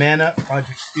from Mana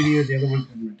Project Studio. The other one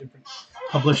from a different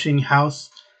publishing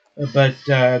house, but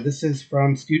this is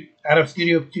from out of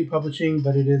Studio 2 Publishing,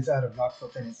 but it is out of Knoxville,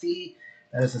 Tennessee.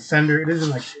 That is a sender. It is in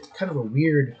like kind of a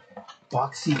weird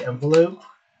boxy envelope,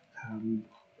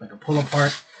 like a pull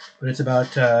apart, but it's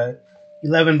about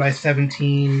 11 by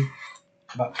 17,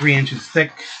 about 3 inches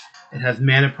thick. It has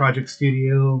Mana Project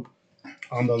Studio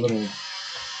on the little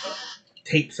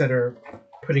tapes that are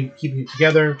keeping it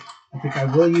together. I think I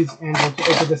will use Angela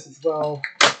to open this as well.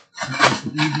 It's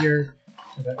easier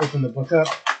as I open the book up.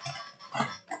 I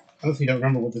honestly don't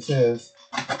remember what this is.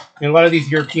 A lot of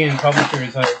these European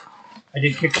publishers I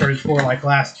did Kickstarters for like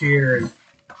last year, and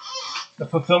the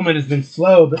fulfillment has been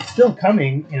slow, but still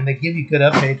coming, and they give you good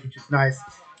updates, which is nice.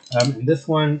 And this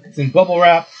one, it's in bubble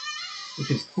wrap,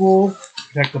 which is cool.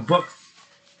 Protect the book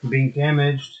from being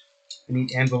damaged. I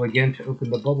need Anvil again to open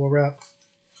the bubble wrap.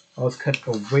 I'll just cut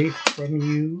away from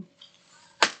you.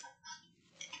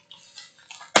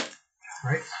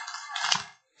 Right.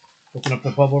 Open up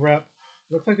the bubble wrap.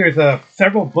 Looks like there's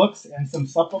several books and some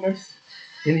supplements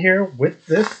in here with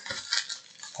this.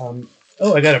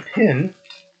 I got a pin.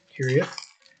 Curious.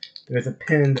 There's a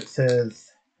pin that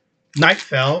says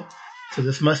Nightfell. So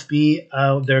this must be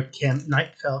their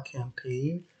Nightfell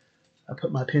campaign. I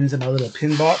put my pins in my little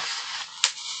pin box.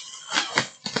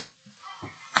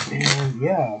 And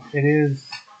yeah, it is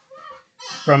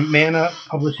from Mana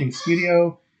Publishing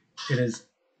Studio. It is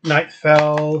Night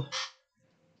Fell,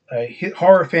 a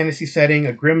horror fantasy setting,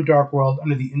 a grim dark world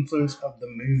under the influence of the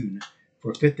moon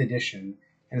for 5th edition.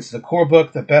 And it's the core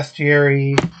book, the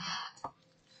bestiary.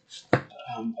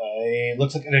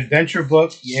 Looks like an adventure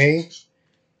book, yay.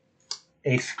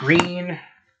 A screen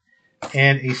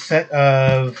and a set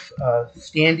of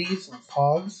standees or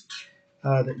pogs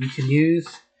that you can use.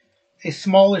 A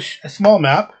small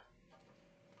map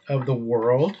of the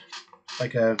world,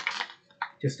 like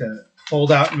just a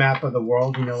fold-out map of the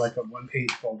world, like a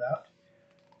one-page fold-out,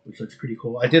 which looks pretty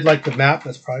cool. I did like the map.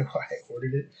 That's probably why I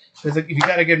ordered it. Because if you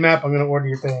got a good map, I'm going to order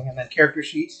your thing. And then character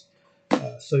sheets.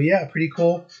 So yeah, pretty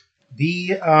cool.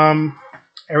 The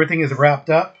everything is wrapped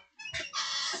up.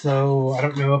 So I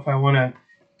don't know if I want to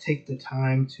take the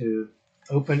time to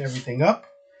open everything up,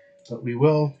 but we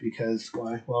will, because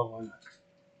why? Well, why not?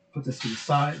 Put this to the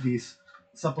side. These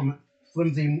more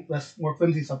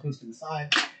flimsy supplements to the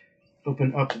side.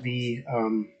 Open up the.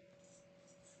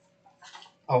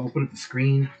 I'll open up the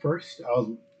screen first.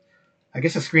 I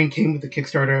guess the screen came with the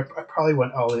Kickstarter. I probably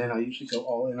went all in. I usually go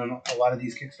all in on a lot of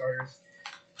these Kickstarters.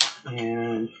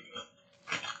 And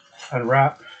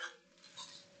unwrap.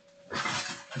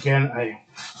 Again,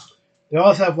 they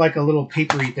also have like a little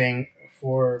papery thing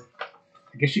for.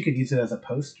 I guess you could use it as a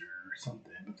poster or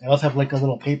something. But they also have like a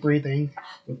little papery thing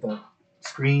with the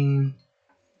screen,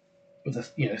 with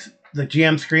the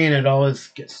GM screen. It always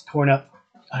gets torn up.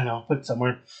 I don't know, put it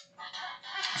somewhere.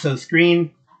 So the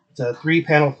screen, it's a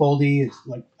 3-panel foldy. It's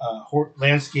like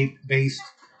landscape-based.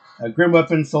 Grim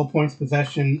weapon, soul points,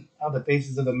 possession, the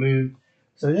faces of the moon.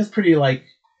 So it's pretty like,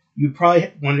 you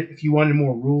probably if you wanted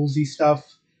more rulesy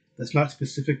stuff that's not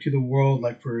specific to the world,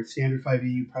 like for standard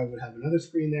 5e, you probably would have another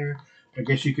screen there. I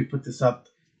guess you could put this up,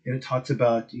 and it talks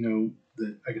about,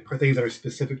 for things that are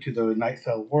specific to the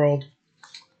Nightfell world.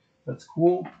 That's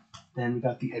cool. Then we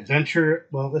got the adventure.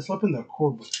 Well, let's open the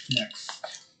core book next.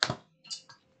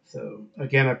 So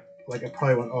again, I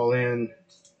probably went all in,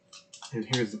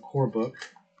 and here's the core book.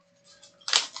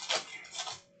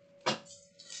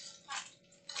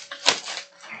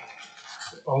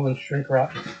 All in shrink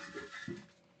wrap.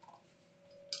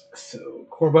 So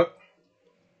core book.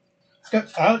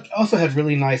 I also had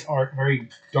really nice art, very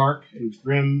dark and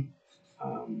grim.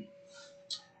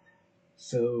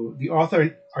 So the author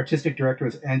and artistic director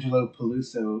was Angelo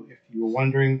Peluso, if you were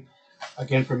wondering.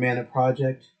 Again, for Mana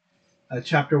Project.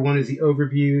 Chapter 1 is the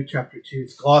overview. Chapter 2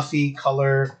 is glossy,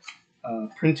 color,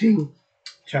 printing.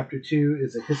 Chapter 2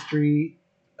 is a history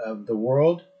of the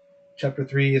world. Chapter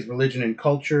 3 is religion and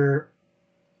culture.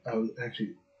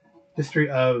 History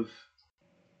of,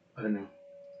 I don't know.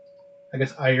 I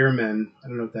guess Ironman. I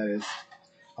don't know what that is.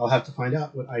 I'll have to find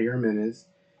out what Ironman is.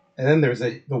 And then there's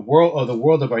the world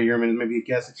of Ironman. Maybe a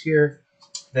guess it's here.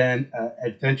 Then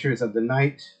Adventurers of the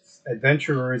Night.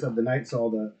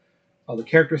 So all the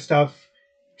character stuff.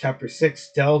 Chapter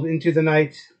 6, Delve into the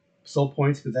Night. Soul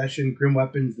points, possession, grim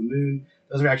weapons, the moon.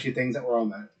 Those are actually things that were on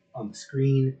the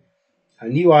screen.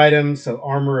 New items, so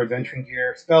armor, adventuring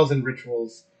gear, spells and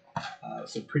rituals.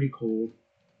 So pretty cool.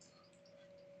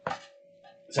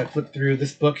 So I flipped through.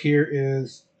 This book here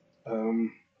is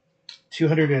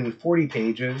 240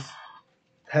 pages.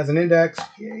 Has an index.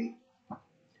 Yay.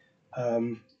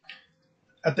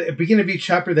 At the beginning of each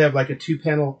chapter, they have like a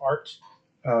 2-panel art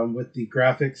with the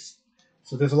graphics.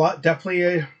 So there's definitely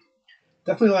a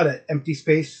lot of empty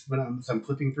space when I'm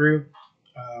flipping through.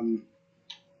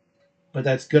 But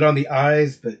that's good on the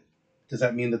eyes. But does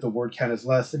that mean that the word count is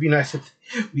less? It'd be nice if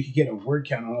we could get a word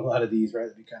count on a lot of these, right?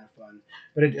 It'd be kind of fun.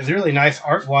 But it's really nice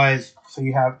art-wise. So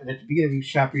you have, at the beginning of each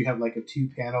chapter, you have like a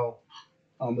 2-panel,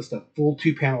 almost a full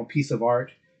 2-panel piece of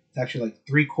art. It's actually like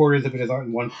 3/4 of it is art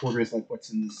and 1/4 is like what's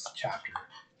in this chapter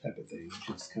type of thing,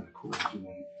 which is kind of cool.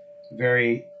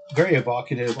 Very, very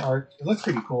evocative art. It looks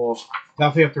pretty cool.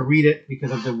 Definitely have to read it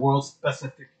because of the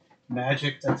world-specific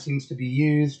magic that seems to be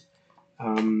used.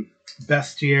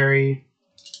 Bestiary.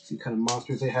 See what kind of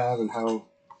monsters they have and how,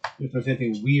 if there's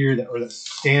anything weird that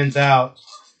stands out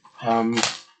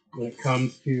when it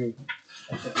comes to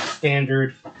a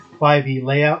standard 5e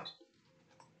layout.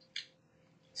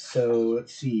 So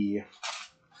let's see.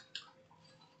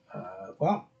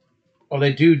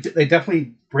 They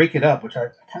definitely break it up, which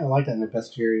I kind of like that in the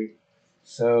bestiary.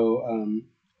 So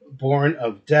Born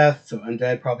of Death, so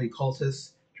undead, probably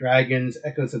cultists, dragons,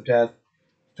 echoes of death,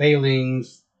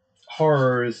 failings,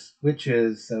 horrors,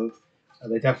 witches. So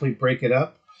they definitely break it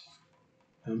up.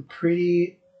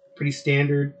 Pretty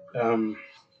standard.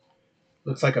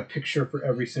 Looks like a picture for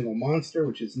every single monster,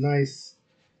 which is nice.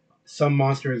 Some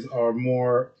monsters are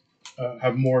more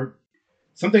have more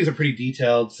some things are pretty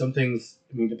detailed. Some things,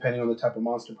 I mean, depending on the type of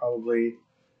monster, probably.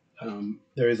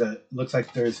 Looks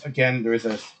like there is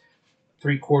a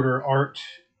 3/4 art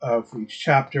for each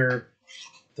chapter,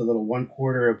 the little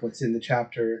 1/4 of what's in the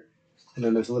chapter, and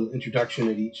then there's a little introduction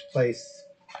at each place.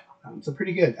 So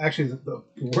pretty good. Actually, the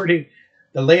wording,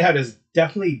 the layout is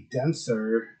definitely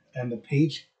denser, and the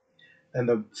page,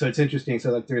 so it's interesting.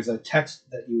 So like there's a text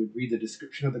that you would read the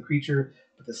description of the creature,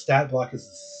 but the stat block is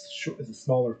a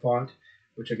smaller font,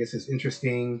 which I guess is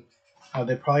interesting.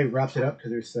 They probably wrapped it up because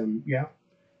there's some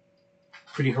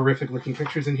pretty horrific looking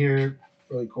pictures in here.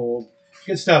 Really cool.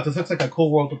 Good stuff. This looks like a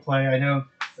cool world to play. I know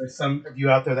there's some of you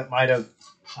out there that might have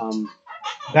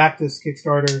backed this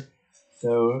Kickstarter,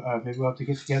 so maybe we'll have to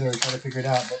get together and try to figure it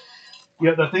out.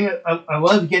 But the thing I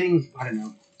love getting, I don't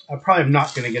know, I probably am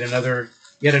not going to get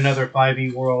yet another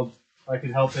 5e world if I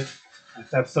can help it. I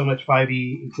have so much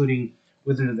 5e, including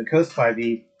Wizard of the Coast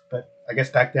 5e, but I guess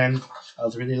back then I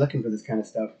was really looking for this kind of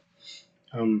stuff.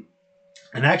 And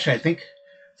actually, I think,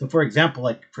 so for example,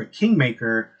 like for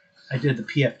Kingmaker, I did the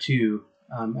PF2,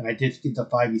 and I did get the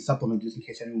 5e supplement just in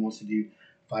case anyone wants to do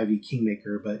 5e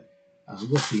Kingmaker, but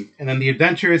we'll see. And then the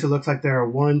adventures, it looks like there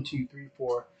are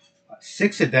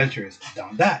 6 adventures.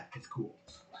 Now that is cool.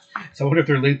 So I wonder if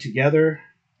they're linked together.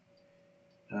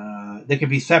 They could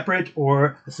be separate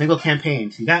or a single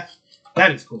campaign. See, that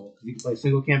is cool. You can play a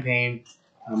single campaign.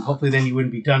 Hopefully then you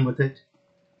wouldn't be done with it.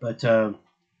 But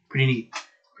pretty neat.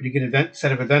 Pretty good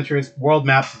set of adventures. World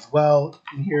maps as well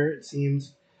in here, it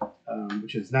seems,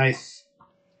 which is nice.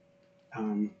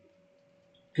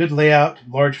 Good layout,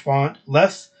 large font.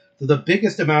 The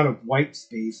biggest amount of white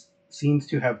space seems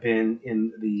to have been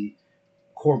in the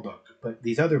core book, but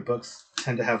these other books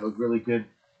tend to have a really good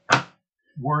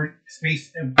word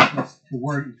space and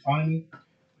word economy,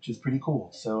 which is pretty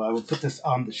cool. So I will put this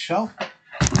on the shelf,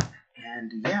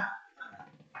 and a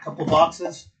couple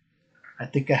boxes. I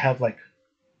think I have like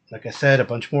I said, a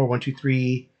bunch more. 1, 2,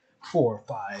 3, 4,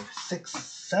 5, 6,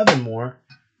 7 more.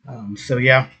 So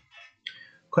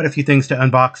quite a few things to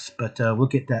unbox, but we'll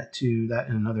get to that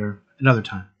in another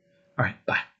time. All right,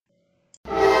 bye.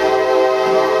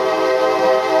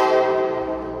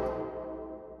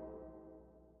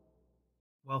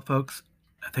 Well, folks,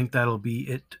 I think that'll be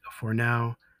it for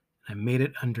now. I made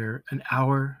it under an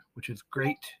hour, which is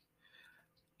great.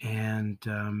 And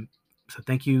so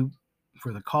thank you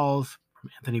for the calls from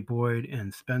Anthony Boyd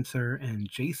and Spencer and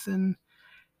Jason.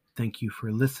 Thank you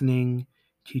for listening.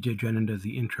 TJ Drennan does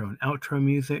the intro and outro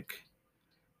music.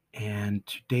 And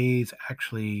today's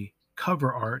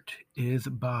cover art is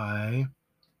by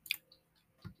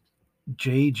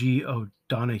J.G.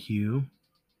 O'Donoghue.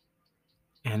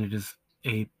 And it is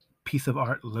a piece of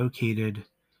art located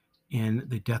in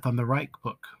the Death on the Reich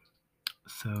book.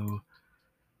 So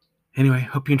anyway,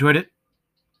 hope you enjoyed it.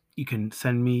 You can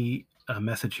send me a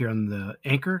message here on the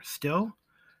Anchor still.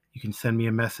 You can send me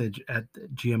a message at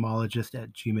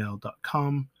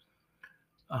gmologist@gmail.com.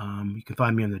 You can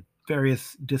find me on the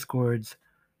various Discords.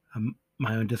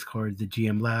 My own Discord, the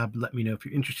GM Lab. Let me know if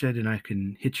you're interested, and I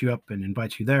can hit you up and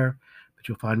invite you there. But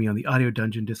you'll find me on the Audio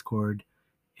Dungeon Discord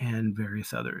and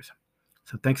various others.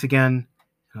 So thanks again,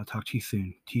 and I'll talk to you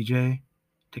soon. TJ,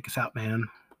 take us out, man.